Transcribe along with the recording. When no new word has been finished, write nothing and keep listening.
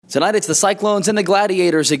Tonight it's the Cyclones and the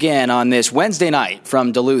Gladiators again on this Wednesday night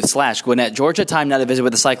from Duluth/Gwinnett, Georgia. Time now to visit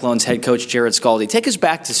with the Cyclones head coach Jarrod Skalde. Take us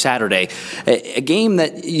back to Saturday, a game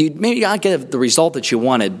that you maybe not get the result that you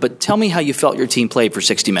wanted, but tell me how you felt your team played for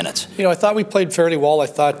 60 minutes. I thought we played fairly well. I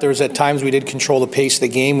thought there was at times we did control the pace of the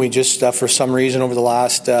game. We just, for some reason, over the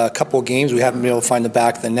last couple of games, we haven't been able to find the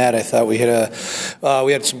back of the net. I thought we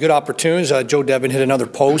had some good opportunities. Joe Devin hit another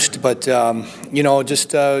post, but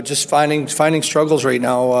just finding struggles right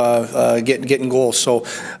now. Getting goals. So,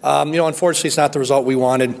 unfortunately, it's not the result we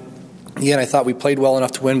wanted. Again, I thought we played well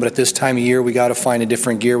enough to win, but at this time of year, we got to find a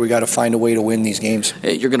different gear. We got to find a way to win these games.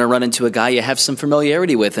 You're going to run into a guy you have some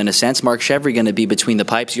familiarity with, in a sense. Mark Chevry going to be between the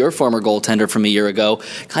pipes, your former goaltender from a year ago.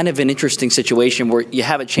 Kind of an interesting situation where you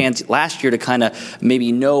have a chance last year to kind of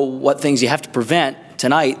maybe know what things you have to prevent.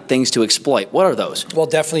 Tonight, things to exploit. What are those? Well,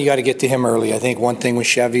 definitely you got to get to him early. I think one thing with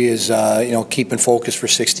Chevy is, keeping focus for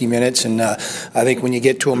 60 minutes. And I think when you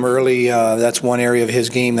get to him early, that's one area of his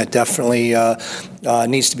game that definitely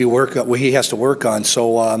needs to be he has to work on.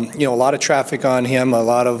 So, a lot of traffic on him, a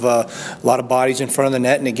lot of bodies in front of the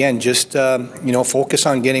net. And again, just, focus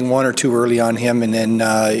on getting one or two early on him and then,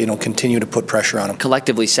 continue to put pressure on him.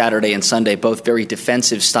 Collectively, Saturday and Sunday, both very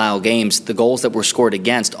defensive style games. The goals that were scored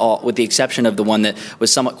against, with the exception of the one that was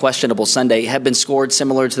somewhat questionable Sunday, have been scored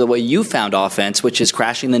similar to the way you found offense, which is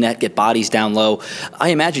crashing the net, get bodies down low. I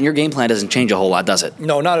imagine your game plan doesn't change a whole lot, does it?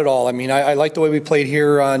 No, not at all. I mean, I like the way we played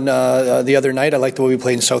here on the other night. I like the way we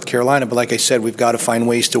played in South Carolina, but like I said, we've got to find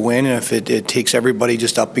ways to win, and if it takes everybody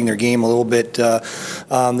just upping their game a little bit,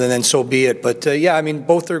 then so be it. But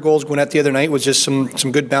both their goals going at the other night was just some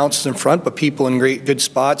good bounces in front, but people in good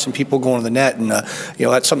spots and people going to the net, and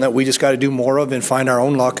that's something that we just got to do more of and find our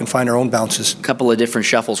own luck and find our own bounces. A couple of different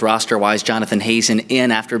shuffles roster-wise. Jonathan Hazen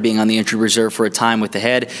in after being on the injured reserve for a time with the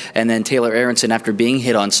head, and then Taylor Aronson after being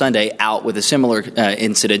hit on Sunday out with a similar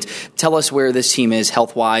incident. Tell us where this team is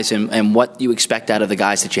health-wise and what you expect out of the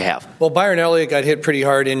guys that you have. Well, Byron Elliott got hit pretty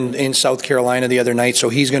hard in South Carolina the other night, so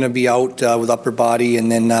he's going to be out with upper body,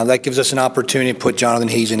 and then that gives us an opportunity to put Jonathan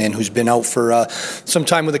Hazen in, who's been out for some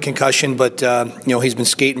time with a concussion, but he's been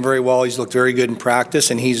skating very well. He's looked very good in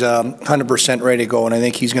practice, and he's 100% ready to go, and I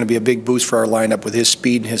think he's going to be a big boost for our lineup with his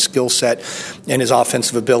speed, his skill set, and his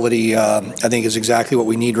offensive ability. I think is exactly what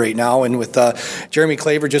we need right now. And with Jeremy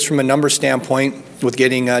Claver, just from a number standpoint, with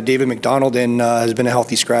getting David McDonald in, has been a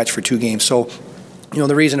healthy scratch for 2 games. So,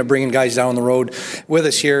 the reason of bringing guys down the road with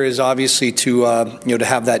us here is obviously to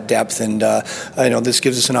have that depth, and this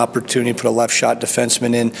gives us an opportunity to put a left shot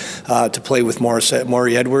defenseman in to play with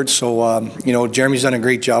Maury Edwards. So Jeremy's done a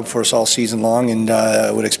great job for us all season long, and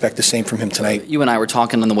I would expect the same from him tonight. You and I were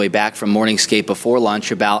talking on the way back from morning skate before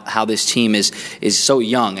lunch about how this team is so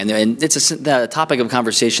young, and it's a topic of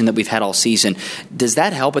conversation that we've had all season. Does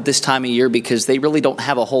that help at this time of year because they really don't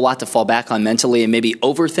have a whole lot to fall back on mentally and maybe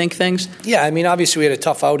overthink things? Yeah, obviously we had a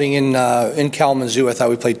tough outing in Kalamazoo. I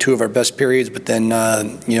thought we played 2 of our best periods, but then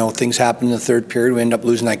things happened in the third period. We ended up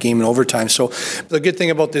losing that game in overtime. So the good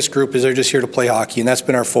thing about this group is they're just here to play hockey, and that's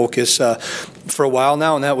been our focus for a while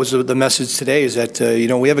now. And that was the message today: is that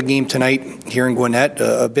we have a game tonight here in Gwinnett,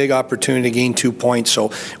 a big opportunity to gain 2 points.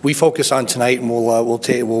 So we focus on tonight, and we'll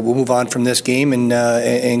move on from this game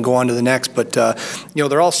and go on to the next. But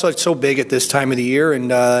they're all so big at this time of the year, and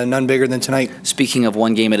none bigger than tonight. Speaking of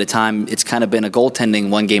one game at a time, it's kind of been a goaltending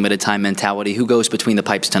one game at a time mentality. Who goes between the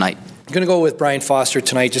pipes tonight? I'm going to go with Brian Foster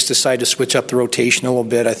tonight. Just decided to switch up the rotation a little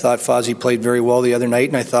bit. I thought Fozzie played very well the other night,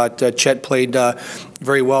 and I thought Chet played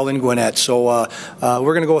very well in Gwinnett. So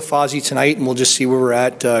we're going to go with Fozzie tonight, and we'll just see where we're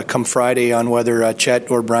at come Friday on whether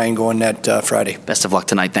Chet or Brian go in net Friday. Best of luck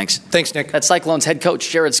tonight. Thanks. Thanks, Nick. That's Cyclones head coach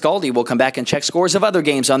Jarrod Skalde. We'll come back and check scores of other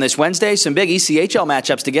games on this Wednesday. Some big ECHL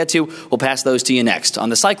matchups to get to. We'll pass those to you next on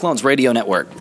the Cyclones Radio Network.